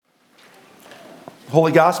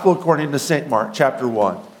Holy Gospel according to St. Mark, chapter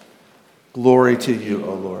 1. Glory to you,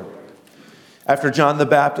 O Lord. After John the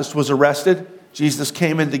Baptist was arrested, Jesus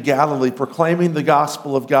came into Galilee proclaiming the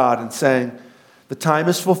gospel of God and saying, "The time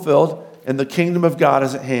is fulfilled and the kingdom of God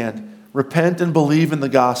is at hand. Repent and believe in the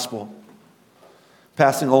gospel."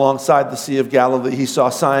 Passing alongside the Sea of Galilee, he saw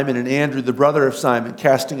Simon and Andrew, the brother of Simon,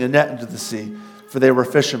 casting a net into the sea, for they were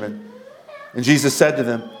fishermen. And Jesus said to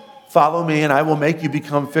them, "Follow me, and I will make you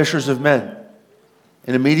become fishers of men."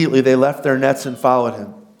 And immediately they left their nets and followed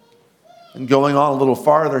him. And going on a little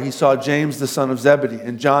farther, he saw James the son of Zebedee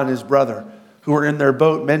and John his brother, who were in their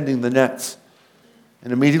boat mending the nets.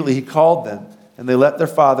 And immediately he called them, and they left their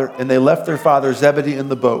father Zebedee in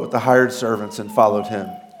the boat with the hired servants and followed him.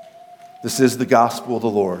 This is the gospel of the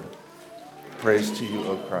Lord. Praise to you,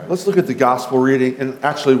 O Christ. Let's look at the gospel reading, and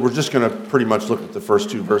actually we're just going to pretty much look at the first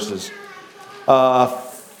two verses.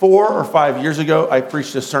 4 or 5 years ago, I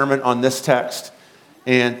preached a sermon on this text,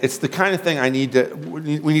 and it's the kind of thing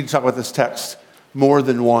we need to talk about this text more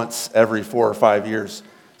than once every 4 or 5 years.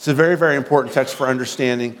 It's a very, very important text for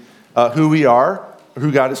understanding who we are,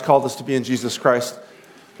 who God has called us to be in Jesus Christ,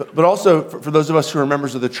 but also for those of us who are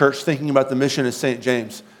members of the church, thinking about the mission of St.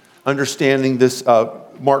 James, understanding this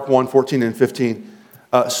Mark 1, 14 and 15,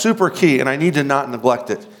 super key, and I need to not neglect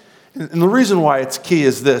it. And the reason why it's key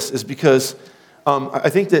is because I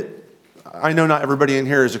think that, I know not everybody in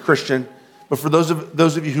here is a Christian, but for those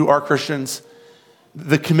of you who are Christians,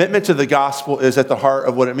 the commitment to the gospel is at the heart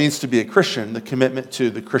of what it means to be a Christian, the commitment to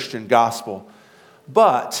the Christian gospel.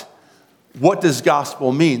 But what does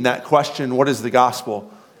gospel mean? That question, what is the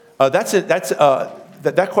gospel?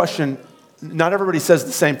 That question, not everybody says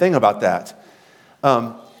the same thing about that.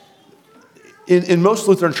 In most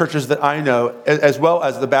Lutheran churches that I know, as well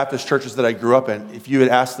as the Baptist churches that I grew up in, if you had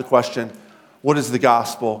asked the question, what is the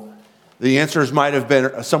gospel? The answers might have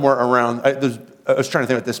been somewhere around, I was trying to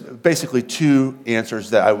think about this, basically two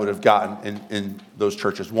answers that I would have gotten in those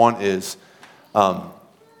churches. One is,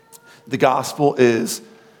 the gospel is,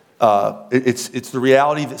 it's the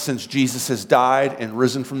reality that since Jesus has died and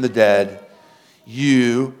risen from the dead,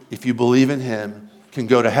 you, if you believe in him, can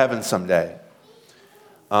go to heaven someday.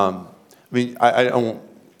 I won't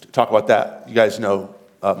talk about that. You guys know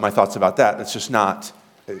my thoughts about that. It's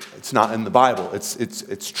not in the Bible.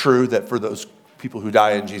 It's true that for those people who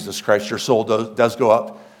die in Jesus Christ, your soul does go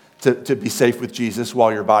up to be safe with Jesus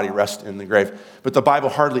while your body rests in the grave. But the Bible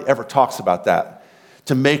hardly ever talks about that.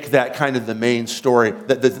 To make that kind of the main story,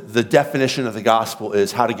 the definition of the gospel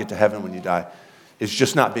is how to get to heaven when you die. It's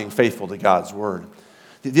just not being faithful to God's word.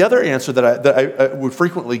 The other answer that I would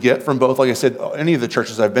frequently get from both, like I said, any of the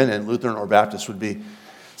churches I've been in, Lutheran or Baptist, would be,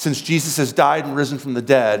 since Jesus has died and risen from the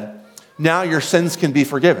dead, now your sins can be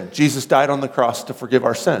forgiven. Jesus died on the cross to forgive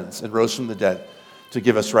our sins and rose from the dead to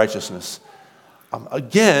give us righteousness.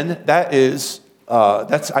 Again, I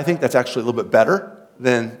think that's actually a little bit better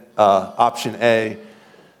than option A,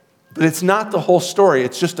 but it's not the whole story.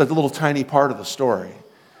 It's just a little tiny part of the story.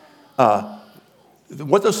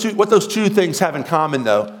 What those two things have in common,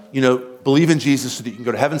 though, believe in Jesus so that you can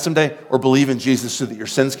go to heaven someday, or believe in Jesus so that your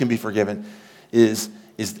sins can be forgiven, is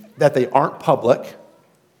that they aren't public.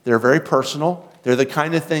 They're very personal. They're the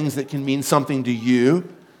kind of things that can mean something to you,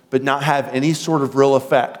 but not have any sort of real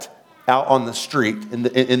effect out on the street in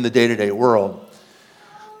the day-to-day world.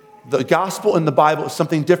 The gospel in the Bible is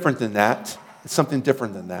something different than that. It's something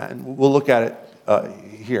different than that, and we'll look at it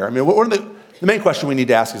here. The main question we need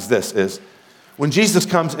to ask is this: when Jesus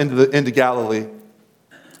comes into Galilee,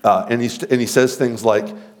 and he says things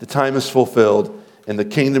like, "The time is fulfilled, and the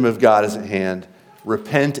kingdom of God is at hand.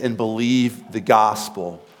 Repent and believe the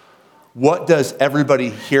gospel." What does everybody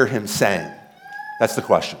hear him saying? That's the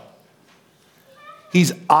question.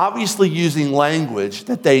 He's obviously using language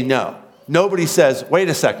that they know. Nobody says, "Wait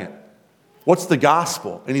a second, what's the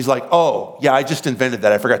gospel?" And he's like, "Oh, yeah, I just invented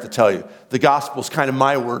that. I forgot to tell you. The gospel is kind of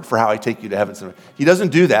my word for how I take you to heaven." He doesn't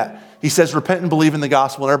do that. He says, "Repent and believe in the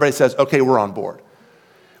gospel," and everybody says, "Okay, we're on board."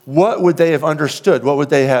 What would they have understood? What would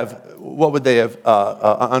they have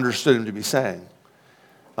understood him to be saying?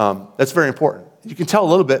 That's very important. You can tell a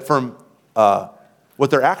little bit from what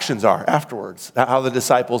their actions are afterwards, how the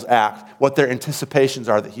disciples act, what their anticipations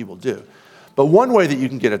are that he will do. But one way that you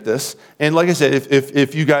can get at this, and like I said,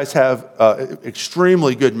 if you guys have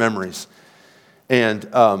extremely good memories, and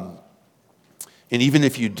even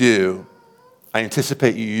if you do, I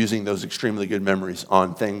anticipate you using those extremely good memories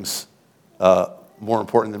on things more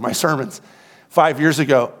important than my sermons. 5 years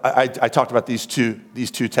ago, I talked about these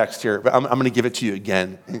two texts here, but I'm going to give it to you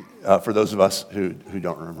again for those of us who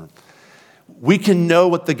don't remember. We can know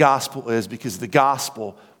what the gospel is because the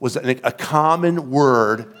gospel was a common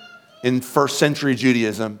word in first century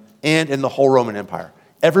Judaism and in the whole Roman Empire.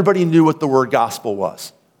 Everybody knew what the word gospel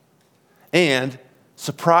was. And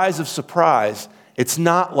surprise of surprise, it's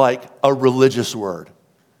not like a religious word.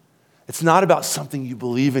 It's not about something you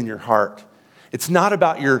believe in your heart. It's not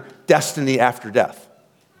about your destiny after death.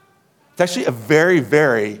 It's actually a very,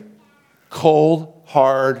 very cold,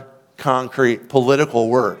 hard, concrete, political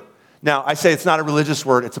word. Now, I say it's not a religious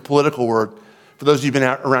word, it's a political word. For those of you who've been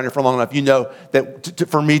around here for long enough, you know that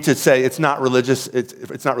for me to say it's not religious,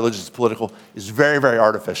 it's political, is very, very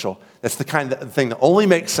artificial. That's the kind of thing that only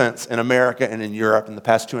makes sense in America and in Europe in the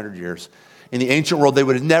past 200 years. In the ancient world, they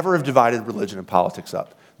would never have divided religion and politics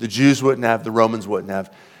up. The Jews wouldn't have, the Romans wouldn't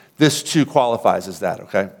have. This too qualifies as that,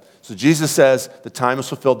 okay? So Jesus says, the time is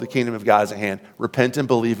fulfilled, the kingdom of God is at hand. Repent and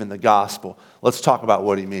believe in the gospel. Let's talk about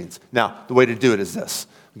what he means. Now, the way to do it is this.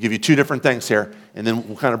 I'll give you two different things here, and then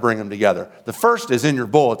we'll kind of bring them together. The first is in your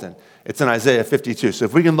bulletin. It's in Isaiah 52. So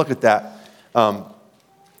if we can look at that, Isaiah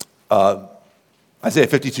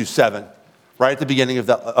 52:7, right at the beginning of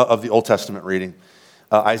the Old Testament reading.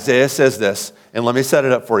 Isaiah says this, and let me set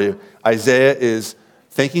it up for you. Isaiah is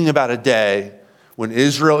thinking about a day when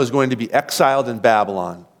Israel is going to be exiled in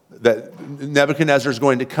Babylon, that Nebuchadnezzar is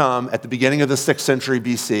going to come at the beginning of the 6th century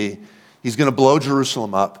BC. He's going to blow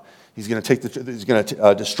Jerusalem up. He's going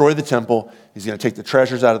to destroy the temple. He's going to take the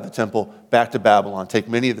treasures out of the temple back to Babylon, take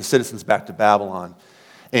many of the citizens back to Babylon.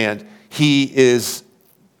 And he's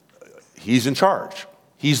in charge.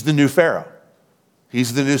 He's the new Pharaoh.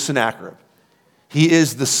 He's the new Sennacherib. He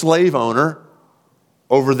is the slave owner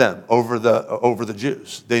over them, over the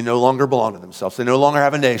Jews. They no longer belong to themselves. They no longer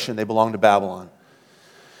have a nation. They belong to Babylon.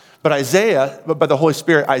 But by the Holy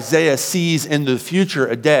Spirit, Isaiah sees into the future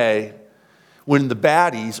a day when the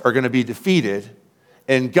baddies are going to be defeated,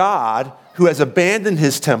 and God, who has abandoned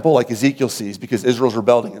his temple, like Ezekiel sees, because Israel's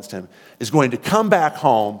rebelled against him, is going to come back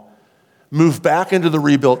home, move back into the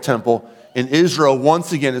rebuilt temple, and Israel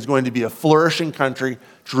once again is going to be a flourishing country.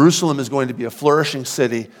 Jerusalem is going to be a flourishing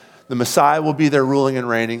city. The Messiah will be there ruling and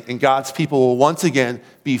reigning, and God's people will once again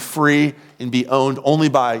be free and be owned only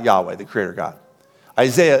by Yahweh, the Creator God.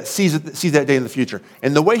 Isaiah sees that day in the future.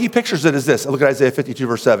 And the way he pictures it is this. Look at Isaiah 52,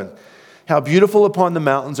 verse 7. How beautiful upon the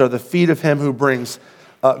mountains are the feet of him who brings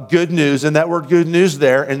good news. And that word good news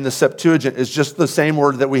there in the Septuagint is just the same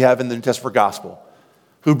word that we have in the New Testament for gospel.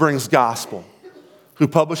 Who brings gospel, who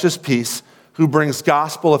publishes peace, who brings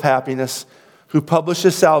gospel of happiness, who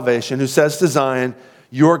publishes salvation, who says to Zion,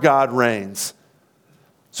 your God reigns.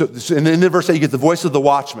 So in verse 8, you get the voice of the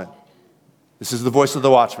watchman. This is the voice of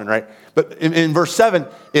the watchman, right? But in verse 7,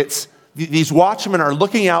 it's these watchmen are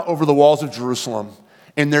looking out over the walls of Jerusalem,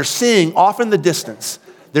 and they're seeing, off in the distance,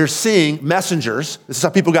 they're seeing messengers. This is how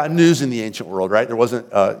people got news in the ancient world, right? There wasn't,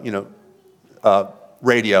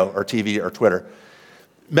 radio or TV or Twitter.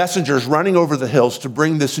 Messengers running over the hills to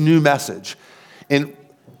bring this new message. And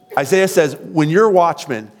Isaiah says, when your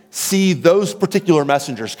watchmen see those particular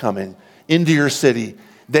messengers coming into your city,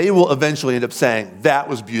 they will eventually end up saying, that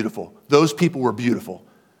was beautiful. Those people were beautiful.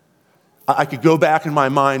 I could go back in my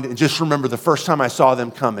mind and just remember the first time I saw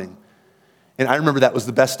them coming. And I remember that was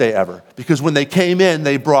the best day ever. Because when they came in,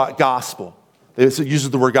 they brought gospel. It uses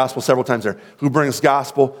the word gospel several times there. Who brings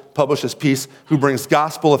gospel, publishes peace. Who brings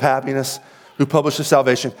gospel of happiness. Who publishes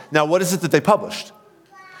salvation. Now, what is it that they published?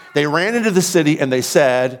 They ran into the city and they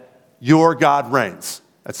said, your God reigns.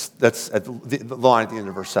 That's at the line at the end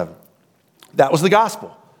of verse 7. That was the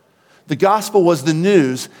gospel. The gospel was the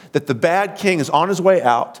news that the bad king is on his way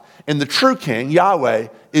out and the true king, Yahweh,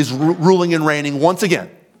 is ruling and reigning once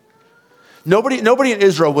again. Nobody in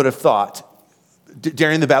Israel would have thought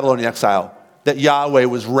during the Babylonian exile that Yahweh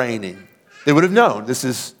was reigning. They would have known this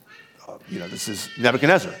is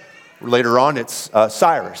Nebuchadnezzar. Or later on, it's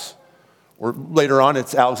Cyrus. Or later on,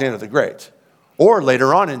 it's Alexander the Great. Or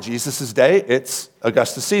later on in Jesus' day, it's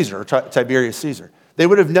Augustus Caesar or Tiberius Caesar. They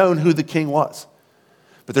would have known who the king was.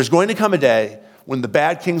 But there's going to come a day when the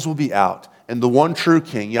bad kings will be out and the one true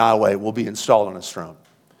king, Yahweh, will be installed on his throne.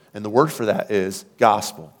 And the word for that is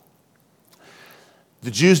gospel.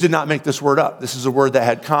 The Jews did not make this word up. This is a word that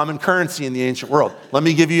had common currency in the ancient world. Let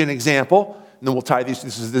me give you an example, and then we'll tie these.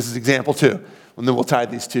 This is example 2, and then we'll tie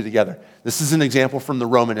these two together. This is an example from the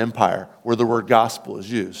Roman Empire where the word gospel is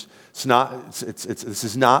used. This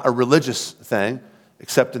is not a religious thing,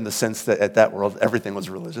 except in the sense that at that world, everything was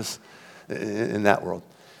religious in that world.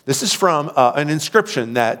 This is from an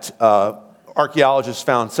inscription that archaeologists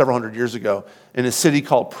found several hundred years ago in a city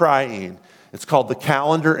called Priene. It's called the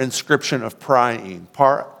Calendar Inscription of Priene,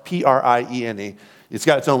 P-R-I-E-N-E. It's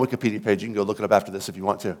got its own Wikipedia page. You can go look it up after this if you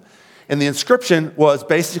want to. And the inscription was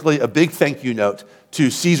basically a big thank you note to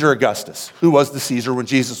Caesar Augustus, who was the Caesar when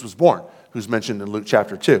Jesus was born, who's mentioned in Luke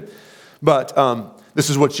chapter 2. But this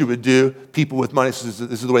is what you would do. People with money, this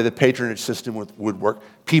is the way the patronage system would work.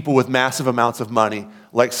 People with massive amounts of money,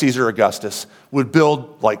 like Caesar Augustus, would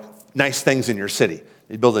build like nice things in your city.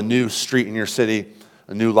 They'd build a new street in your city,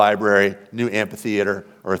 a new library, new amphitheater,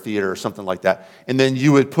 or a theater, or something like that. And then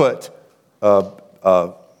you would put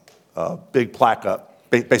a big plaque up,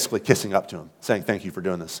 basically kissing up to him, saying, thank you for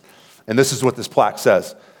doing this. And this is what this plaque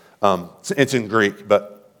says. It's in Greek,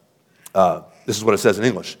 but this is what it says in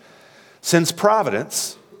English. Since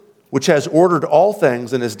Providence, which has ordered all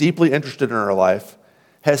things and is deeply interested in our life,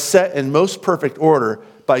 has set in most perfect order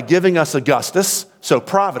by giving us Augustus, so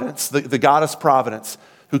Providence, the goddess Providence,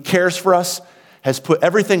 who cares for us, has put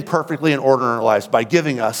everything perfectly in order in our lives by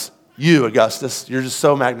giving us you, Augustus. You're just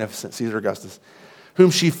so magnificent, Caesar Augustus,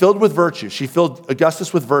 whom she filled with virtue. She filled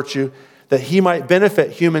Augustus with virtue that he might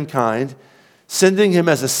benefit humankind, sending him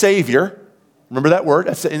as a savior. Remember that word?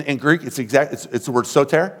 In Greek, it's the word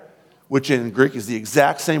soter, which in Greek is the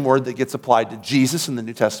exact same word that gets applied to Jesus in the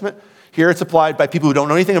New Testament. Here it's applied by people who don't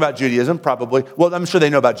know anything about Judaism, probably. Well, I'm sure they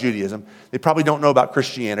know about Judaism. They probably don't know about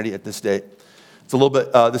Christianity at this date. It's a little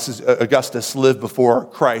bit, this is Augustus lived before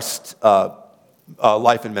Christ's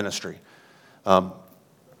life and ministry.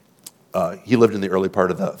 He lived in the early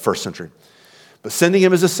part of the first century. But sending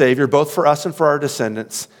him as a savior, both for us and for our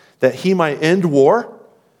descendants, that he might end war,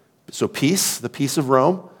 so peace, the peace of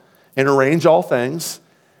Rome, and arrange all things.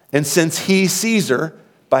 And since he, Caesar,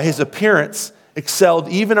 by his appearance, excelled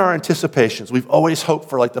even our anticipations. We've always hoped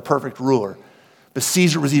for like the perfect ruler. But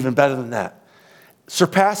Caesar was even better than that.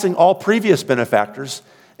 Surpassing all previous benefactors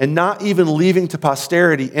and not even leaving to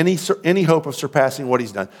posterity any hope of surpassing what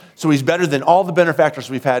he's done. So he's better than all the benefactors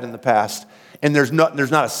we've had in the past. And there's not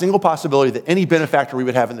a single possibility that any benefactor we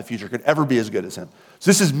would have in the future could ever be as good as him. So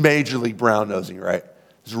this is major league brown-nosing, right?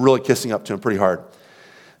 This is really kissing up to him pretty hard.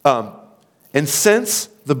 And since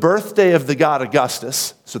the birthday of the god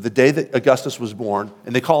Augustus, so the day that Augustus was born,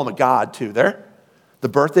 and they call him a god too there, the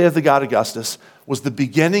birthday of the god Augustus was the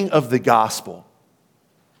beginning of the gospel.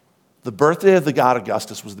 The birthday of the god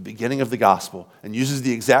Augustus was the beginning of the gospel and uses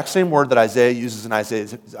the exact same word that Isaiah uses in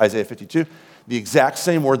Isaiah 52, the exact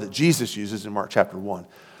same word that Jesus uses in Mark chapter 1.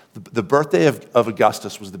 The birthday of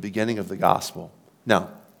Augustus was the beginning of the gospel. Now,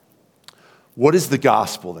 what is the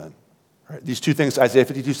gospel then? Right, these two things, Isaiah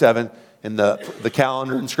 52:7 and the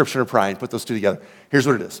calendar inscription of praying, put those two together. Here's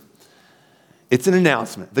what it is. It's an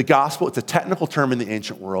announcement. The gospel, it's a technical term in the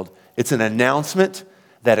ancient world. It's an announcement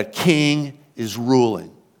that a king is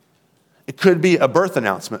ruling. It could be a birth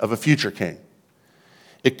announcement of a future king.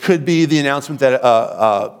 It could be the announcement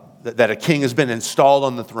that a king has been installed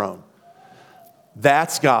on the throne.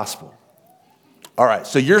 That's gospel. All right,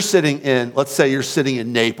 so let's say you're sitting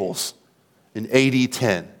in Naples in AD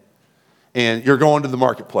 10. And you're going to the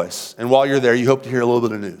marketplace. And while you're there, you hope to hear a little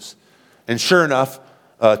bit of news. And sure enough,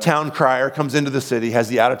 a town crier comes into the city, has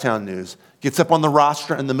the out-of-town news, gets up on the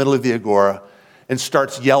rostra in the middle of the agora, and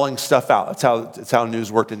starts yelling stuff out. That's how news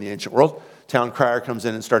worked in the ancient world. Town crier comes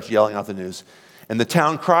in and starts yelling out the news. And the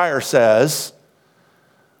town crier says,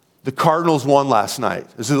 the Cardinals won last night.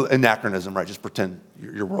 This is an anachronism, right? Just pretend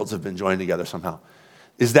your worlds have been joined together somehow.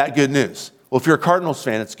 Is that good news? Well, if you're a Cardinals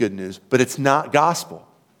fan, it's good news, but it's not gospel.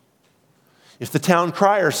 If the town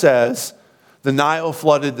crier says, the Nile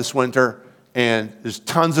flooded this winter and there's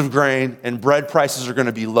tons of grain and bread prices are going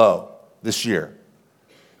to be low this year,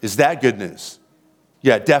 is that good news?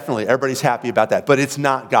 Yeah, definitely. Everybody's happy about that, but it's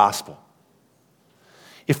not gospel.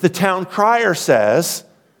 If the town crier says,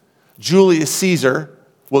 Julius Caesar,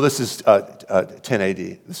 well, this is 10 AD.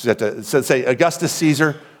 This is say Augustus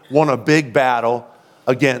Caesar won a big battle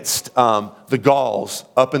against the Gauls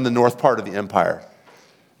up in the north part of the empire.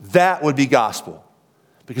 That would be gospel,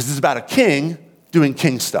 because this is about a king doing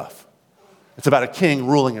king stuff. It's about a king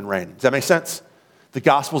ruling and reigning. Does that make sense? The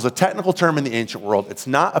gospel is a technical term in the ancient world. It's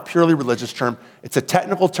not a purely religious term. It's a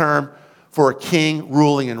technical term for a king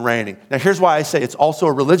ruling and reigning. Now, here's why I say it's also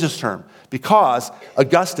a religious term, because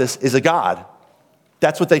Augustus is a god.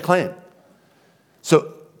 That's what they claim.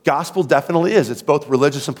 So gospel definitely is. It's both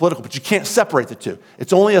religious and political, but you can't separate the two.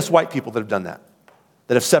 It's only us white people that have done that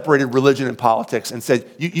have separated religion and politics and said,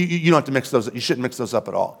 you don't have to mix those, you shouldn't mix those up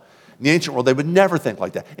at all. In the ancient world, they would never think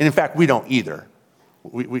like that. And in fact, we don't either.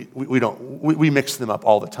 We mix them up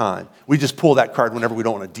all the time. We just pull that card whenever we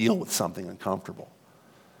don't want to deal with something uncomfortable.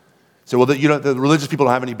 So, the religious people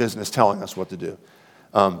don't have any business telling us what to do.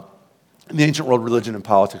 In the ancient world, religion and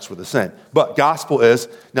politics were the same. But gospel is,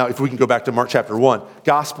 now if we can go back to Mark chapter 1,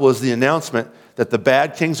 gospel is the announcement that the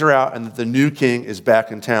bad kings are out and that the new king is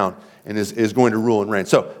back in town. and is going to rule and reign.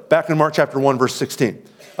 So back in Mark chapter 1, verse 15.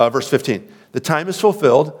 The time is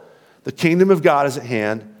fulfilled. The kingdom of God is at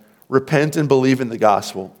hand. Repent and believe in the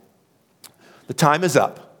gospel. The time is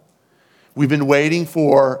up. We've been waiting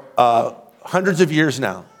for hundreds of years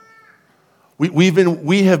now. We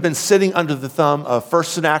have been sitting under the thumb of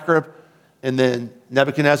first Sennacherib, and then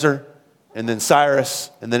Nebuchadnezzar, and then Cyrus,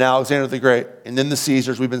 and then Alexander the Great, and then the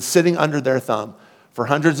Caesars. We've been sitting under their thumb for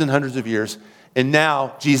hundreds and hundreds of years. And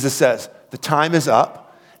now Jesus says, the time is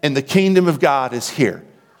up, and the kingdom of God is here.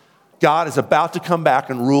 God is about to come back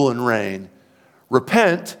and rule and reign.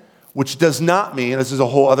 Repent, which does not mean, this is a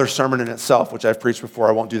whole other sermon in itself, which I've preached before.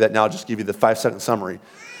 I won't do that now. I'll just give you the 5-second summary.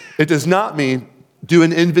 It does not mean do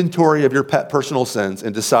an inventory of your personal sins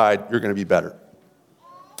and decide you're going to be better.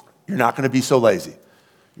 You're not going to be so lazy.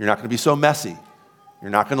 You're not going to be so messy.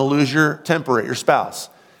 You're not going to lose your temper at your spouse.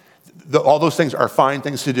 All those things are fine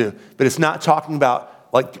things to do, but it's not talking about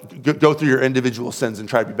like go through your individual sins and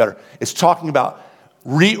try to be better. It's talking about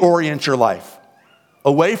reorient your life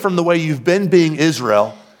away from the way you've been being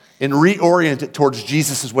Israel and reorient it towards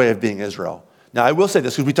Jesus' way of being Israel. Now, I will say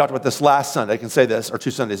this because we talked about this last Sunday. I can say this, or 2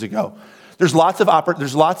 Sundays ago. There's lots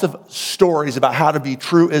of stories about how to be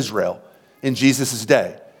true Israel in Jesus'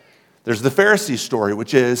 day. There's the Pharisee story,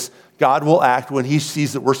 which is God will act when he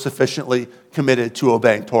sees that we're sufficiently committed to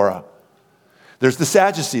obeying Torah. There's the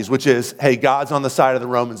Sadducees, which is, hey, God's on the side of the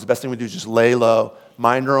Romans. The best thing we do is just lay low,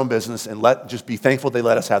 mind our own business, and just be thankful they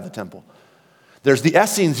let us have the temple. There's the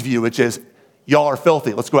Essenes view, which is, y'all are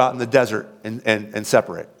filthy. Let's go out in the desert and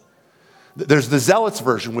separate. There's the Zealots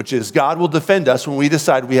version, which is God will defend us when we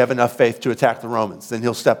decide we have enough faith to attack the Romans. Then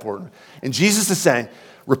he'll step forward. And Jesus is saying,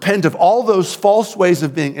 repent of all those false ways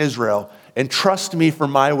of being Israel and trust me for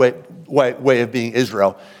my way of being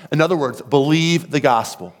Israel. In other words, believe the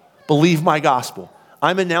gospel. Believe my gospel.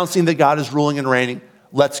 I'm announcing that God is ruling and reigning.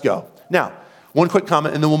 Let's go. Now, one quick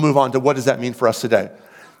comment, and then we'll move on to what does that mean for us today.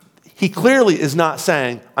 He clearly is not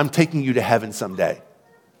saying, I'm taking you to heaven someday.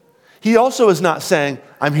 He also is not saying,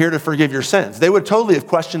 I'm here to forgive your sins. They would totally have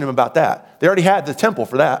questioned him about that. They already had the temple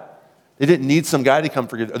for that. They didn't need some guy to come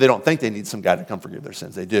forgive, or they don't think they need some guy to come forgive their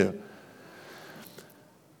sins. They do.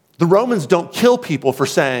 The Romans don't kill people for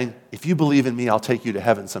saying, if you believe in me, I'll take you to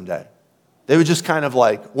heaven someday. They would just kind of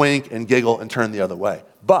like wink and giggle and turn the other way.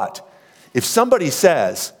 But if somebody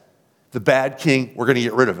says, the bad king, we're going to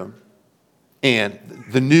get rid of him, and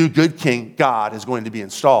the new good king, God, is going to be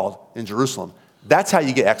installed in Jerusalem, that's how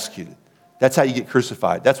you get executed. That's how you get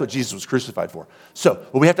crucified. That's what Jesus was crucified for. So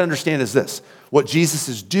what we have to understand is this. What Jesus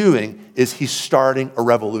is doing is he's starting a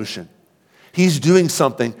revolution. He's doing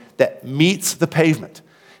something that meets the pavement.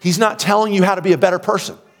 He's not telling you how to be a better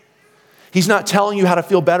person. He's not telling you how to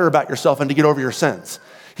feel better about yourself and to get over your sins.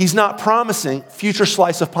 He's not promising future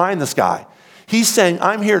slice of pie in the sky. He's saying,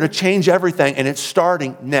 I'm here to change everything, and it's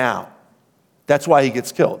starting now. That's why he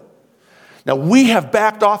gets killed. Now, we have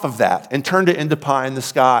backed off of that and turned it into pie in the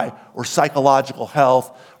sky or psychological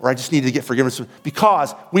health, or I just need to get forgiveness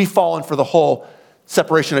because we've fallen for the whole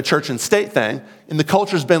separation of church and state thing. And the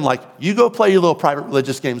culture's been like, you go play your little private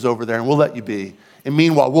religious games over there and we'll let you be. And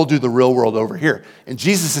meanwhile, we'll do the real world over here. And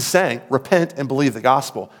Jesus is saying, repent and believe the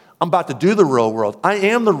gospel. I'm about to do the real world. I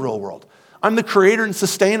am the real world. I'm the creator and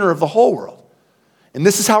sustainer of the whole world. And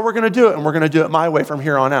this is how we're going to do it. And we're going to do it my way from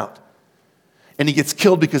here on out. And he gets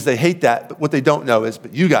killed because they hate that. But what they don't know is,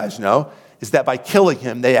 but you guys know, is that by killing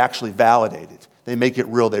him, they actually validate it. They make it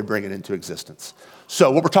real. They bring it into existence. So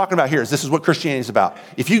what we're talking about here is this is what Christianity is about.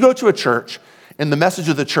 If you go to a church and the message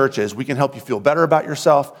of the church is we can help you feel better about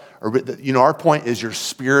yourself, or our point is your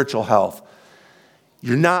spiritual health,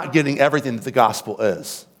 you're not getting everything that the gospel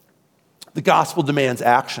is. The gospel demands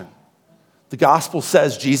action. The gospel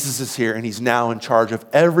says Jesus is here and he's now in charge of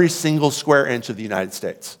every single square inch of the United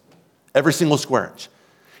States. Every single square inch.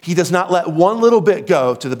 He does not let one little bit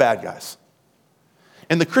go to the bad guys.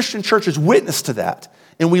 And the Christian church is witness to that.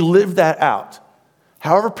 And we live that out.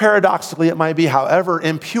 However paradoxically it might be, however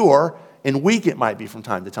impure and weak it might be from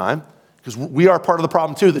time to time, because we are part of the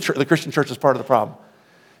problem too. The Christian church is part of the problem.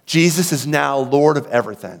 Jesus is now Lord of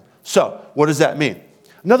everything. So what does that mean?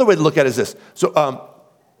 Another way to look at it is this. So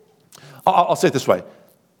I'll say it this way.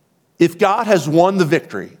 If God has won the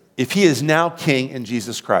victory, if he is now king in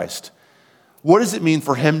Jesus Christ, what does it mean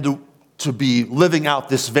for him to be living out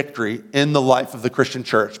this victory in the life of the Christian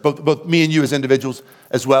church, both me and you as individuals,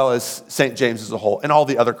 as well as St. James as a whole, and all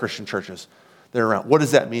the other Christian churches that are around? What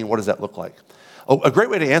does that mean? What does that look like? A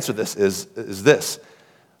great way to answer this is this.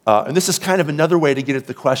 And this is kind of another way to get at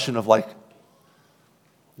the question of like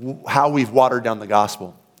how we've watered down the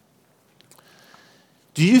gospel.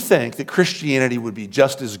 Do you think that Christianity would be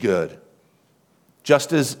just as good,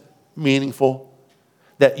 just as meaningful,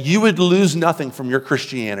 that you would lose nothing from your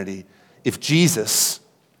Christianity if Jesus,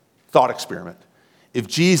 thought experiment, if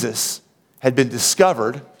Jesus had been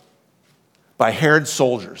discovered by Herod's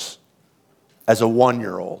soldiers as a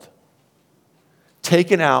 1-year-old,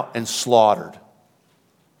 taken out and slaughtered,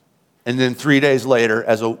 and then 3 days later,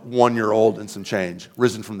 as a 1-year-old and some change,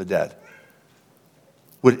 risen from the dead.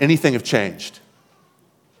 Would anything have changed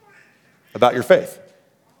about your faith?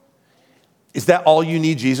 Is that all you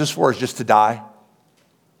need Jesus for, is just to die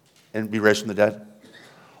and be raised from the dead?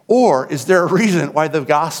 Or is there a reason why the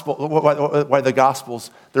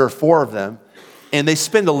Gospels, there are 4 of them, and they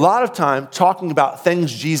spend a lot of time talking about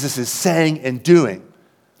things Jesus is saying and doing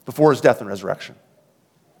before his death and resurrection?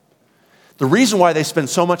 The reason why they spend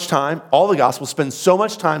so much time, all the Gospels spend so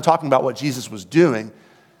much time talking about what Jesus was doing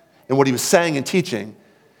and what he was saying and teaching,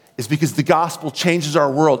 is because the gospel changes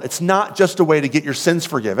our world. It's not just a way to get your sins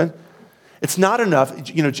forgiven. It's not enough.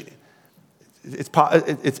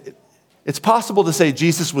 It's possible to say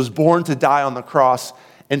Jesus was born to die on the cross,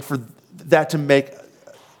 and for that to make,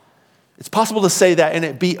 it's possible to say that and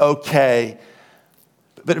it be okay,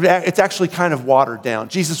 but it's actually kind of watered down.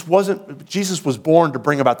 Jesus was born to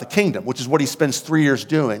bring about the kingdom, which is what he spends 3 years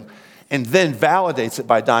doing, and then validates it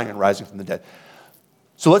by dying and rising from the dead.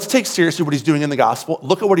 So let's take seriously what he's doing in the gospel,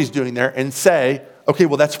 look at what he's doing there, and say, okay,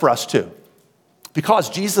 well, that's for us too.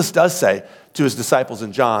 Because Jesus does say to his disciples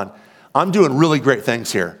in John, I'm doing really great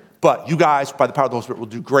things here, but you guys, by the power of the Holy Spirit, will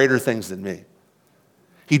do greater things than me.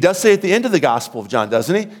 He does say at the end of the Gospel of John,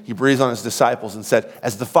 doesn't he? He breathes on his disciples and said,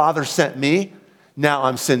 as the Father sent me, now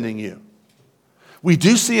I'm sending you. We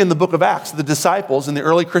do see in the book of Acts the disciples in the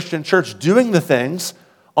early Christian church doing the things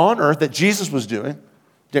on earth that Jesus was doing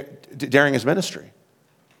during his ministry.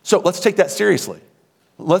 So let's take that seriously.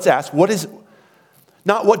 Let's ask,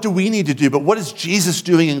 not what do we need to do, but what is Jesus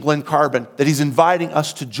doing in Glen Carbon that he's inviting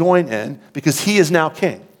us to join in because he is now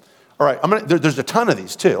king? All right, there's a ton of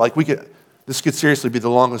these too. This could seriously be the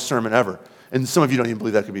longest sermon ever. And some of you don't even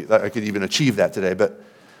believe that I could even achieve that today. But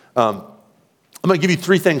I'm going to give you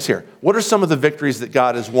 3 things here. What are some of the victories that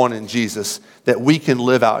God has won in Jesus that we can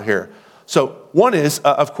live out here? So one is,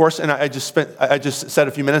 of course, and I just said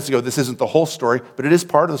a few minutes ago, this isn't the whole story, but it is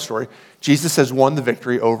part of the story. Jesus has won the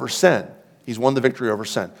victory over sin. He's won the victory over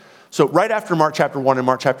sin. So right after Mark chapter 1 and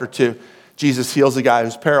Mark chapter 2, Jesus heals a guy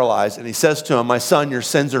who's paralyzed, and he says to him, my son, your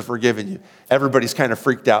sins are forgiven you. Everybody's kind of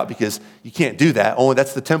freaked out because you can't do that. Only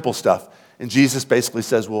that's the temple stuff. And Jesus basically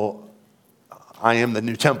says, well, I am the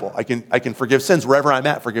new temple. I can forgive sins. Wherever I'm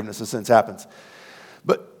at, forgiveness of sins happens.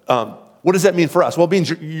 But what does that mean for us? Well, it means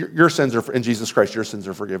your sins are, in Jesus Christ, your sins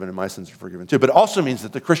are forgiven and my sins are forgiven too. But it also means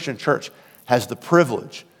that the Christian church has the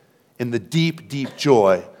privilege and the deep, deep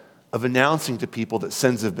joy of announcing to people that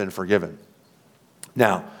sins have been forgiven.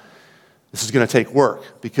 Now, this is going to take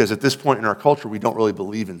work because at this point in our culture, we don't really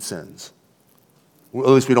believe in sins. Well,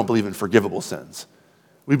 at least we don't believe in forgivable sins.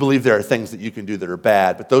 We believe there are things that you can do that are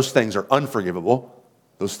bad, but those things are unforgivable.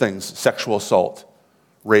 Those things, sexual assault,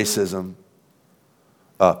 racism,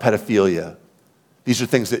 pedophilia. These are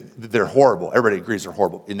things that they're horrible. Everybody agrees they're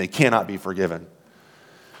horrible, and they cannot be forgiven.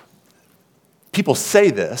 People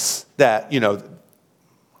say this, that,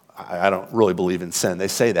 I don't really believe in sin. They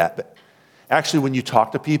say that, but actually when you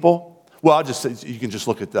talk to people, well, I'll just say, you can just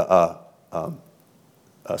look at the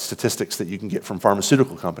statistics that you can get from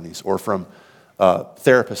pharmaceutical companies or from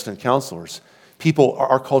therapists and counselors.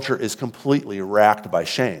 Our culture is completely racked by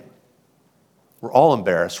shame. We're all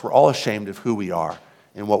embarrassed. We're all ashamed of who we are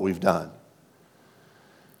and what we've done.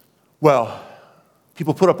 Well,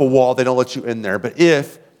 people put up a wall. They don't let you in there. But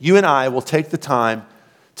if you and I will take the time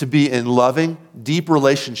to be in loving, deep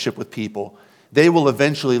relationship with people, they will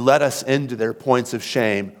eventually let us into their points of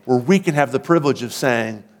shame where we can have the privilege of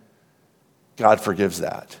saying, God forgives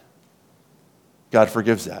that. God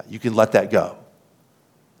forgives that. You can let that go.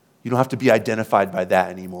 You don't have to be identified by that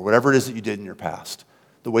anymore. Whatever it is that you did in your past,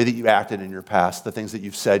 the way that you acted in your past, the things that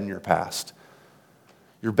you've said in your past,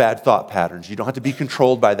 your bad thought patterns. You don't have to be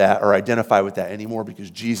controlled by that or identify with that anymore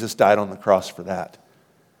because Jesus died on the cross for that.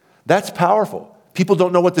 That's powerful. People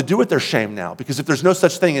don't know what to do with their shame now because if there's no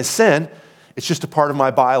such thing as sin, it's just a part of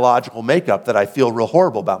my biological makeup that I feel real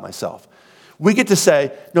horrible about myself. We get to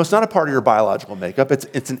say, no, it's not a part of your biological makeup.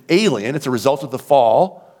 It's an alien. It's a result of the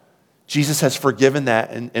fall. Jesus has forgiven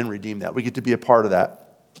that and redeemed that. We get to be a part of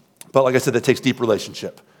that. But like I said, that takes deep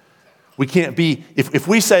relationship. We can't be, if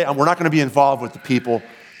we say we're not going to be involved with the people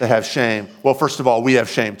that have shame, well, first of all, we have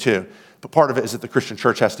shame too. But part of it is that the Christian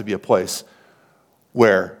church has to be a place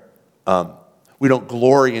where we don't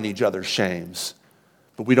glory in each other's shames,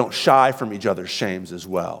 but we don't shy from each other's shames as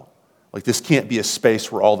well. Like this can't be a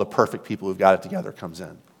space where all the perfect people who've got it together comes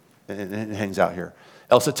in. and hangs out here.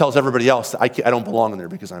 Else it tells everybody else that I don't belong in there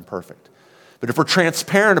because I'm perfect. But if we're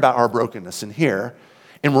transparent about our brokenness in here,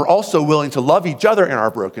 and we're also willing to love each other in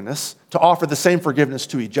our brokenness, to offer the same forgiveness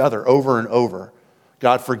to each other over and over,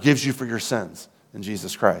 God forgives you for your sins in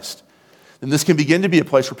Jesus Christ. And this can begin to be a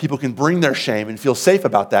place where people can bring their shame and feel safe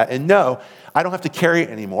about that and know, I don't have to carry it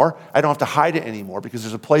anymore. I don't have to hide it anymore because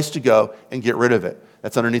there's a place to go and get rid of it.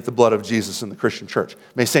 That's underneath the blood of Jesus in the Christian church.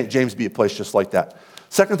 May St. James be a place just like that.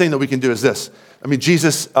 Second thing that we can do is this.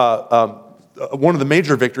 Jesus, one of the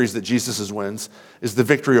major victories that Jesus wins is the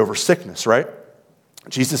victory over sickness, right?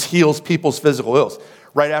 Jesus heals people's physical ills.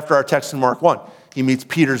 Right after our text in Mark 1, he meets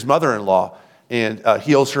Peter's mother-in-law and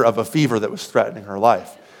heals her of a fever that was threatening her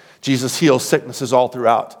life. Jesus heals sicknesses all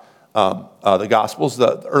throughout the Gospels.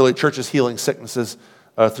 The early church is healing sicknesses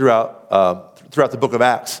throughout the book of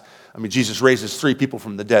Acts. Jesus raises 3 people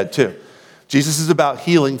from the dead too. Jesus is about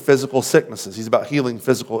healing physical sicknesses. He's about healing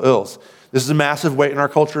physical ills. This is a massive weight in our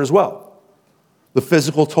culture as well. The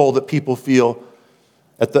physical toll that people feel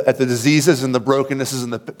at the diseases and the brokennesses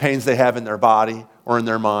and the pains they have in their body or in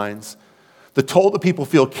their minds. The toll that people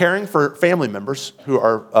feel caring for family members who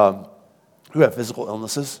have physical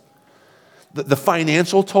illnesses. The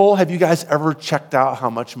financial toll. Have you guys ever checked out how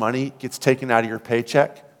much money gets taken out of your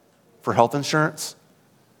paycheck for health insurance?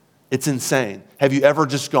 It's insane. Have you ever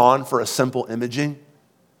just gone for a simple imaging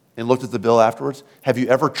and looked at the bill afterwards? Have you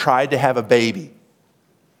ever tried to have a baby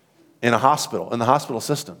in a hospital, in the hospital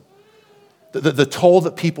system? The toll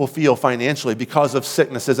that people feel financially because of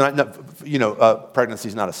sicknesses, and pregnancy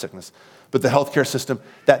is not a sickness, but the healthcare system,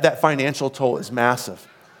 that financial toll is massive.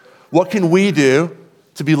 What can we do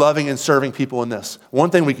to be loving and serving people in this? One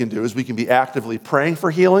thing we can do is we can be actively praying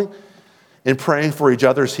for healing and praying for each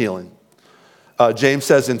other's healing. James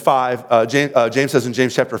says in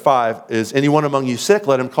James chapter 5, is anyone among you sick?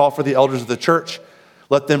 Let him call for the elders of the church.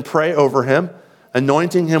 Let them pray over him,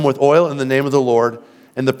 anointing him with oil in the name of the Lord.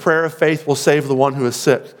 And the prayer of faith will save the one who is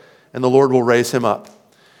sick, and the Lord will raise him up.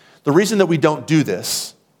 The reason that we don't do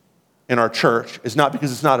this in our church is not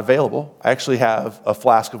because it's not available. I actually have a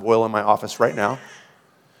flask of oil in my office right now.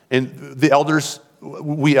 And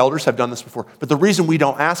we elders have done this before. But the reason we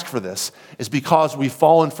don't ask for this is because we've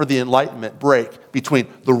fallen for the enlightenment break between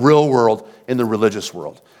the real world and the religious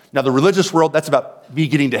world. Now, the religious world, that's about me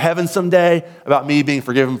getting to heaven someday, about me being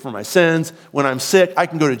forgiven for my sins. When I'm sick, I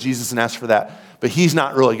can go to Jesus and ask for that. But he's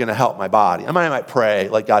not really going to help my body. I might pray,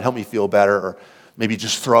 like, God, help me feel better, or maybe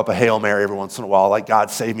just throw up a Hail Mary every once in a while, like,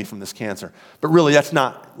 God, save me from this cancer. But really, that's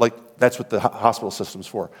what the hospital system's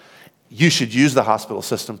for. You should use the hospital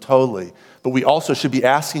system totally, but we also should be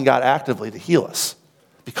asking God actively to heal us.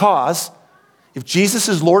 Because if Jesus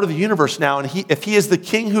is Lord of the universe now, and if he is the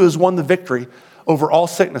King who has won the victory over all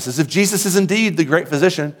sicknesses, if Jesus is indeed the great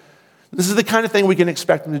physician, this is the kind of thing we can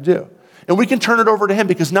expect him to do. And we can turn it over to him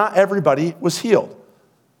because not everybody was healed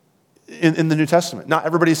in the New Testament. Not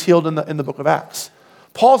everybody is healed in the book of Acts.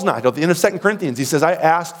 Paul's not healed. At the end of 2 Corinthians, he says, I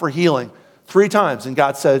asked for healing 3 times, and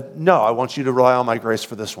God said, no, I want you to rely on my grace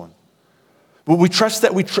for this one. But we trust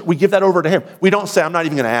that we give that over to him. We don't say, I'm not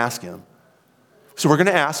even going to ask him. So we're going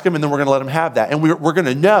to ask him, and then we're going to let him have that. And we're going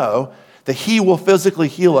to know that he will physically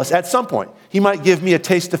heal us at some point. He might give me a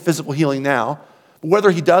taste of physical healing now, but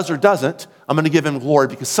whether he does or doesn't, I'm going to give him glory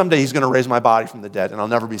because someday he's going to raise my body from the dead, and I'll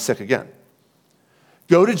never be sick again.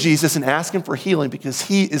 Go to Jesus and ask him for healing because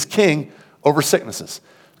he is king over sicknesses.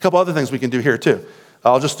 A couple other things we can do here too.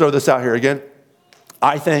 I'll just throw this out here again.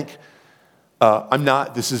 I think, I'm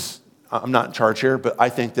not in charge here, but I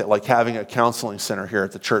think that like having a counseling center here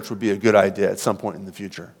at the church would be a good idea at some point in the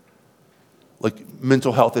future. Like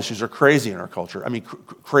mental health issues are crazy in our culture.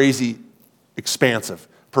 Crazy, expansive,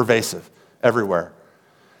 pervasive, everywhere.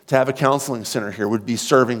 To have a counseling center here would be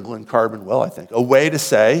serving Glenn Carbon well, I think. A way to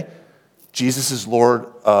say, Jesus is Lord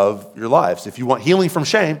of your lives. If you want healing from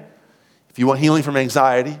shame, if you want healing from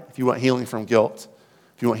anxiety, if you want healing from guilt,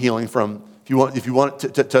 if you want healing from, if you want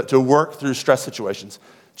to work through stress situations,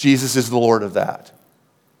 Jesus is the Lord of that.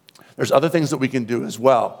 There's other things that we can do as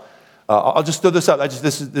well. I'll just throw this out.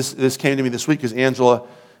 This came to me this week because Angela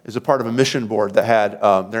is a part of a mission board that had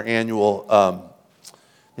their annual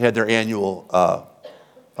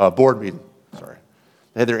board meeting.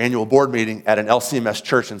 They had their annual board meeting at an LCMS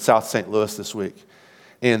church in South St. Louis this week.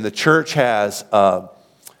 And the church has, I'm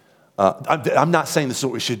not saying this is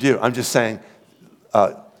what we should do. I'm just saying,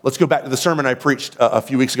 let's go back to the sermon I preached a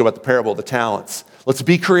few weeks ago about the parable of the talents. Let's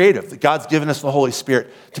be creative. God's given us the Holy Spirit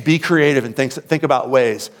to be creative and think about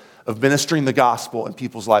ways of ministering the gospel in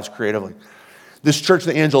people's lives creatively. This church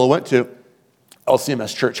that Angela went to,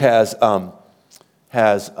 LCMS Church, has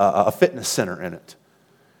a fitness center in it,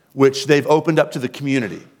 which they've opened up to the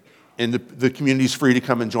community. and the community's free to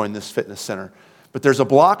come and join this fitness center. But there's a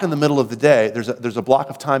block in the middle of the day, there's a block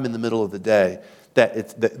of time in the middle of the day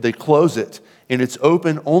that they close it, and it's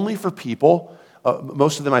open only for people.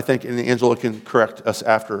 Most of them, I think, and Angela can correct us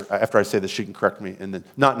after I say this. She can correct me, and then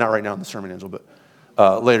not right now in the sermon, Angela,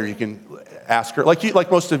 but later you can ask her,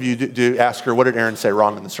 like most of you do. Ask her, what did Aaron say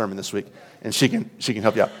wrong in the sermon this week, and she can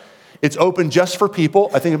help you out. It's open just for people,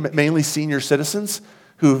 I think mainly senior citizens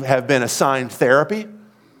who have been assigned therapy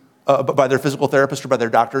by their physical therapist or by their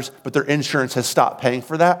doctors, but their insurance has stopped paying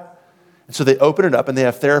for that, and so they open it up and they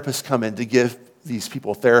have therapists come in to give these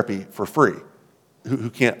people therapy for free. Who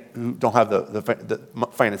don't have the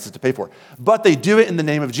finances to pay for it. But they do it in the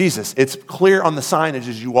name of Jesus. It's clear on the signage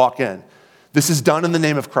as you walk in. This is done in the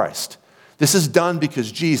name of Christ. This is done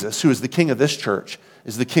because Jesus, who is the king of this church,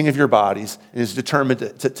 is the king of your bodies and is determined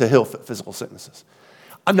to heal physical sicknesses.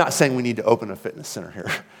 I'm not saying we need to open a fitness center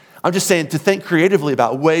here. I'm just saying to think creatively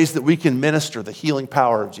about ways that we can minister the healing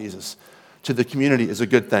power of Jesus to the community is a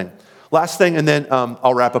good thing. Last thing, and then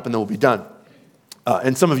I'll wrap up and then we'll be done.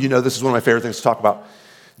 And some of you know this is one of my favorite things to talk about.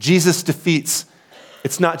 Jesus defeats,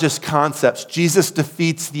 it's not just concepts, Jesus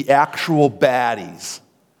defeats the actual baddies.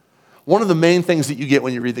 One of the main things that you get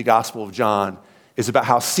when you read the Gospel of John is about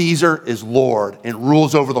how Caesar is Lord and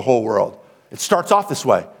rules over the whole world. It starts off this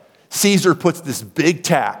way. Caesar puts this big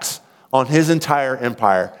tax on his entire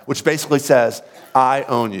empire, which basically says, I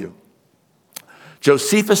own you.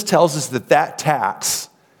 Josephus tells us that tax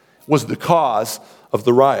was the cause of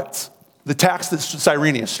the riots. The tax that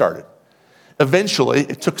Cyrenius started. Eventually,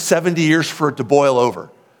 it took 70 years for it to boil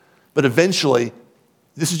over. But eventually,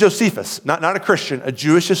 this is Josephus, not a Christian, a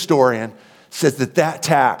Jewish historian, says that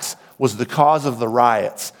tax was the cause of the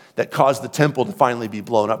riots that caused the temple to finally be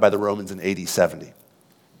blown up by the Romans in AD 70.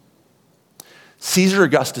 Caesar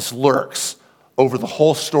Augustus lurks over the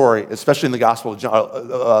whole story, especially in the Gospel of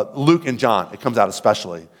John, Luke and John. It comes out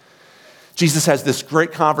especially. Jesus has this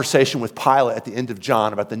great conversation with Pilate at the end of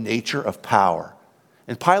John about the nature of power.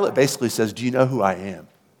 And Pilate basically says, do you know who I am?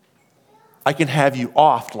 I can have you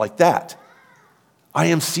offed like that. I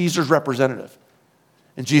am Caesar's representative.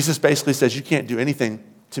 And Jesus basically says, you can't do anything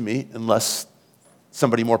to me unless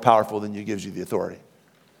somebody more powerful than you gives you the authority.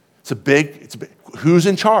 It's a big, who's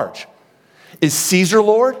in charge? Is Caesar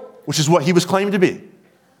Lord, which is what he was claimed to be?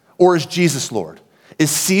 Or is Jesus Lord?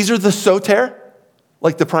 Is Caesar the soter?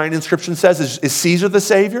 Like the Prian inscription says, is Caesar the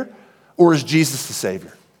Savior or is Jesus the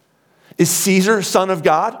Savior? Is Caesar Son of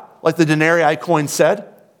God, like the denarii coin said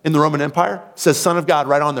in the Roman Empire? It says Son of God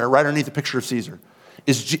right on there, right underneath the picture of Caesar.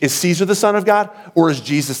 Is Caesar the Son of God or is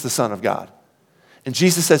Jesus the Son of God? And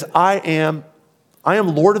Jesus says, I am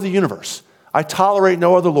Lord of the universe. I tolerate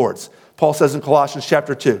no other lords. Paul says in Colossians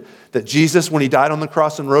chapter 2 that Jesus, when he died on the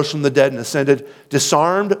cross and rose from the dead and ascended,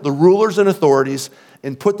 disarmed the rulers and authorities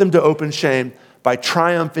and put them to open shame by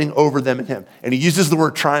triumphing over them in him. And he uses the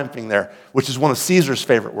word triumphing there, which is one of Caesar's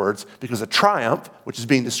favorite words, because a triumph, which is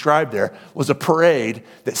being described there, was a parade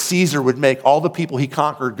that Caesar would make all the people he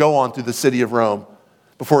conquered go on through the city of Rome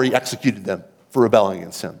before he executed them for rebelling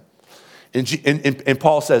against him. And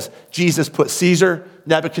Paul says, Jesus put Caesar,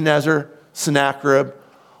 Nebuchadnezzar, Sennacherib,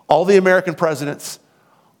 all the American presidents,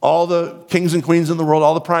 all the kings and queens in the world,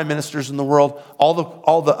 all the prime ministers in the world, all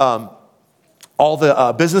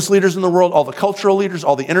the business leaders in the world, all the cultural leaders,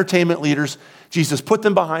 all the entertainment leaders, Jesus put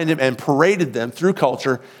them behind him and paraded them through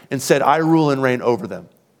culture and said, I rule and reign over them.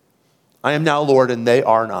 I am now Lord and they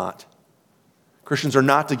are not. Christians are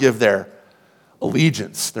not to give their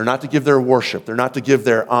allegiance. They're not to give their worship. They're not to give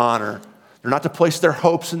their honor. They're not to place their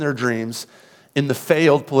hopes and their dreams in the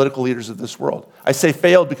failed political leaders of this world. I say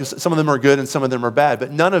failed because some of them are good and some of them are bad, but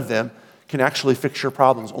none of them can actually fix your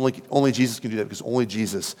problems. Only Jesus can do that because only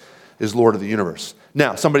Jesus is Lord of the universe.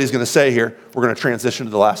 Now, somebody's going to say here, we're going to transition to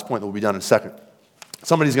the last point that will be done in a second.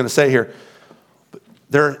 Somebody's going to say here,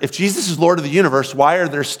 if Jesus is Lord of the universe, why are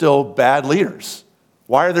there still bad leaders?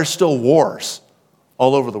 Why are there still wars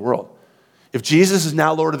all over the world? If Jesus is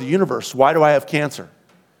now Lord of the universe, why do I have cancer?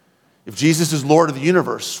 If Jesus is Lord of the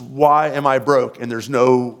universe, why am I broke and there's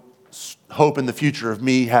no hope in the future of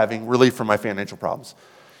me having relief from my financial problems?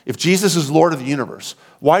 If Jesus is Lord of the universe,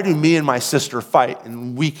 why do me and my sister fight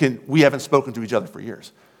and we haven't spoken to each other for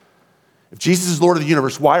years? If Jesus is Lord of the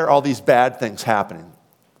universe, why are all these bad things happening?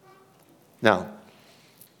 Now,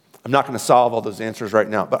 I'm not going to solve all those answers right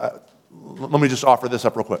now, but let me just offer this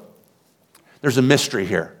up real quick. There's a mystery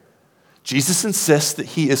here. Jesus insists that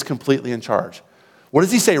he is completely in charge. What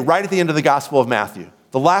does he say right at the end of the Gospel of Matthew?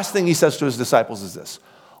 The last thing he says to his disciples is this: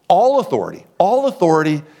 all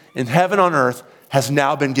authority in heaven on earth has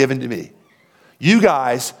now been given to me. You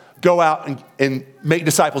guys go out and make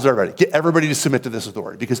disciples of everybody. Get everybody to submit to this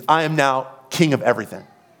authority because I am now king of everything.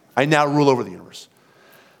 I now rule over the universe.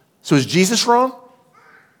 So is Jesus wrong?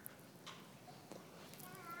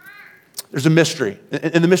 There's a mystery.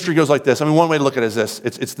 And the mystery goes like this. I mean, one way to look at it is this.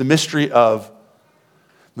 It's the mystery of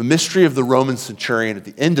the Roman centurion at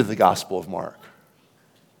the end of the Gospel of Mark.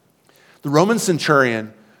 The Roman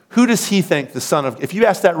centurion, who does he think the son of, if you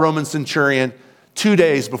ask that Roman centurion 2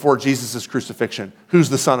 days before Jesus' crucifixion, who's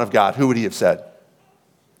the son of God, who would he have said?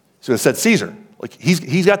 He would have said Caesar. Like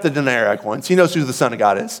he's got the denarii coins. He knows who the son of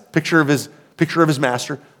God is. Picture of his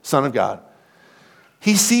master, son of God.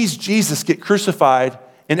 He sees Jesus get crucified,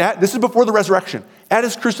 and this is before the resurrection. At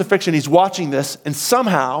his crucifixion, he's watching this, and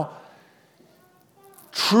somehow,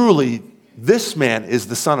 truly, this man is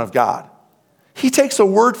the Son of God. He takes a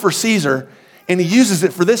word for Caesar, and he uses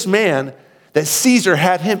it for this man that Caesar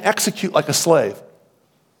had him execute like a slave.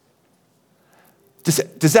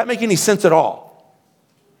 Does that make any sense at all?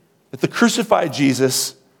 That the crucified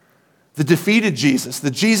Jesus, the defeated Jesus,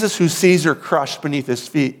 the Jesus who Caesar crushed beneath his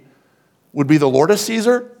feet, would be the Lord of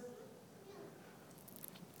Caesar?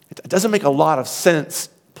 It doesn't make a lot of sense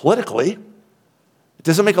politically. It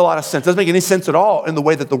doesn't make a lot of sense. It doesn't make any sense at all in the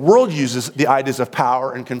way that the world uses the ideas of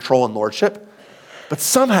power and control and lordship. But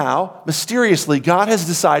somehow, mysteriously, God has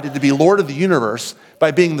decided to be Lord of the universe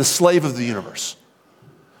by being the slave of the universe.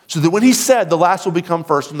 So that when he said the last will become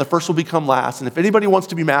first and the first will become last, and if anybody wants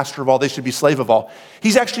to be master of all, they should be slave of all,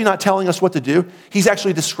 he's actually not telling us what to do. He's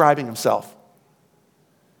actually describing himself.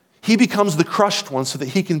 He becomes the crushed one so that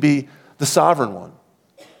he can be the sovereign one.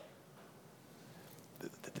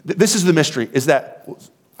 This is the mystery, is that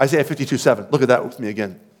Isaiah 52:7. Look at that with me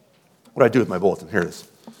again. What do I do with my bulletin? Here it is.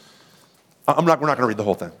 We're not going to read the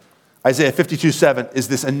whole thing. Isaiah 52:7 is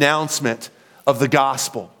this announcement of the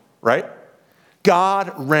gospel, right?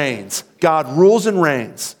 God reigns. God rules and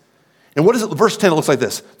reigns. And what is it? Verse 10 looks like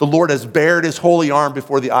this. The Lord has bared his holy arm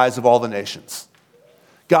before the eyes of all the nations.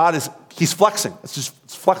 He's flexing. It's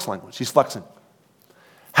flex language. He's flexing.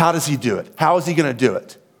 How does he do it? How is he going to do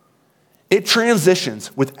it? It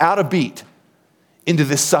transitions without a beat into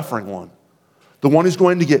this suffering one. The one who's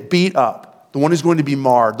going to get beat up. The one who's going to be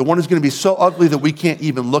marred. The one who's going to be so ugly that we can't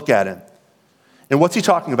even look at him. And what's he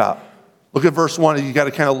talking about? Look at verse 1. You got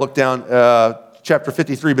to kind of look down chapter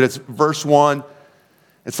 53, but it's verse 1.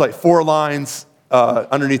 It's like 4 lines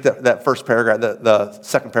underneath that first paragraph, the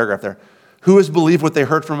second paragraph there. Who has believed what they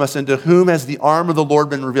heard from us, and to whom has the arm of the Lord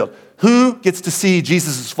been revealed? Who gets to see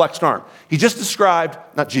Jesus' flexed arm? He just described,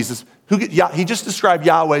 not Jesus, he just described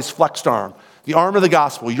Yahweh's flexed arm, the arm of the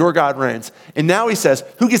gospel, your God reigns. And now he says,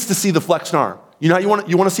 who gets to see the flexed arm? You want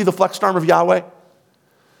to see the flexed arm of Yahweh?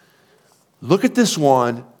 Look at this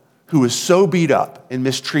one who was so beat up and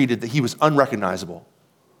mistreated that he was unrecognizable.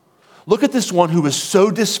 Look at this one who was so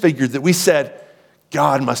disfigured that we said,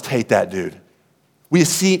 God must hate that dude. We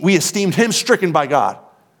esteemed him stricken by God.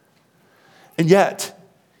 And yet,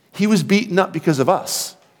 he was beaten up because of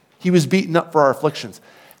us. He was beaten up for our afflictions.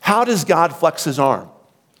 How does God flex his arm?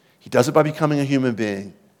 He does it by becoming a human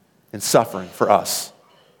being and suffering for us.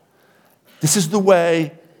 This is the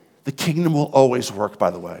way the kingdom will always work, by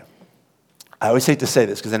the way. I always hate to say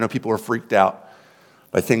this because I know people are freaked out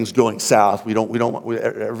by things going south. We don't want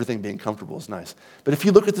everything being comfortable is nice. But if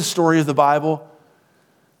you look at the story of the Bible,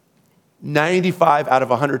 95 out of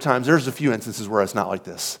 100 times, there's a few instances where it's not like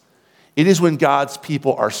this. It is when God's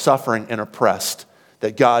people are suffering and oppressed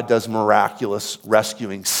that God does miraculous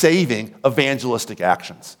rescuing, saving, evangelistic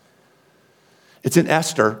actions. It's in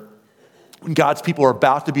Esther, when God's people are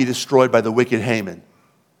about to be destroyed by the wicked Haman,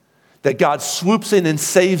 that God swoops in and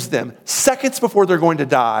saves them seconds before they're going to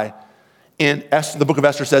die. And the book of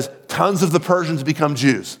Esther says, tons of the Persians become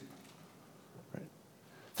Jews. Right?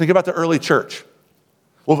 Think about the early church.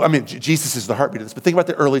 Well, I mean, Jesus is the heartbeat of this, but think about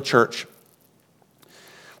the early church.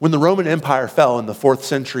 When the Roman Empire fell in the 4th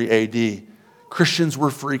century AD, Christians were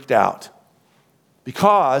freaked out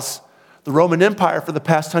because the Roman Empire for the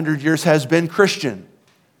past 100 years has been Christian,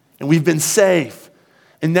 and we've been safe.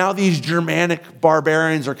 And now these Germanic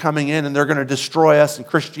barbarians are coming in, and they're going to destroy us, and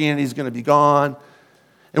Christianity is going to be gone.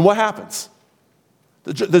 And what happens?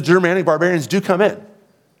 The Germanic barbarians do come in,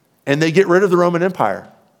 and they get rid of the Roman Empire.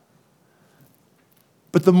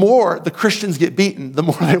 But the more the Christians get beaten, the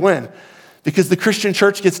more they win. Because the Christian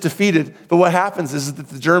church gets defeated. But what happens is that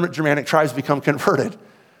the Germanic tribes become converted.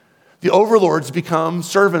 The overlords become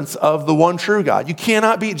servants of the one true God. You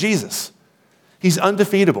cannot beat Jesus. He's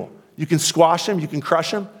undefeatable. You can squash him. You can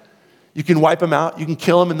crush him. You can wipe him out. You can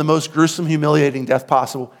kill him in the most gruesome, humiliating death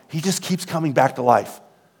possible. He just keeps coming back to life.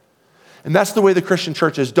 And that's the way the Christian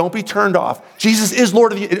church is. Don't be turned off. Jesus is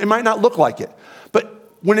Lord of the... It might not look like it.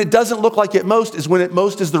 But when it doesn't look like it most is when it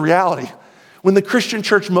most is the reality. When the Christian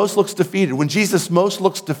church most looks defeated, when Jesus most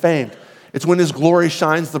looks defamed, it's when his glory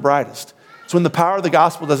shines the brightest. It's when the power of the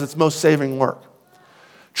gospel does its most saving work.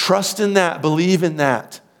 Trust in that, believe in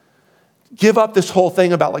that. Give up this whole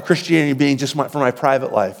thing about like Christianity being just for my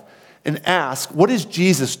private life and ask, what is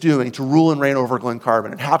Jesus doing to rule and reign over Glen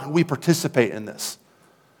Carbon, and how can we participate in this?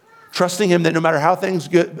 Trusting him that no matter how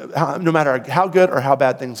good or how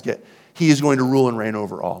bad things get, he is going to rule and reign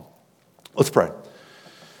over all. Let's pray.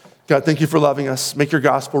 God, thank you for loving us. Make your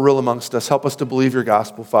gospel real amongst us. Help us to believe your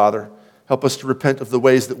gospel, Father. Help us to repent of the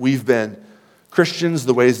ways that we've been Christians,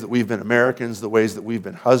 the ways that we've been Americans, the ways that we've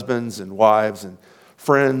been husbands and wives and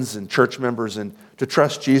friends and church members, and to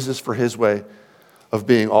trust Jesus for his way of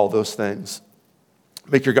being all those things.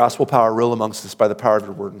 Make your gospel power real amongst us by the power of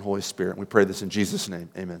your word and Holy Spirit. We pray this in Jesus' name.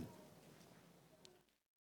 Amen.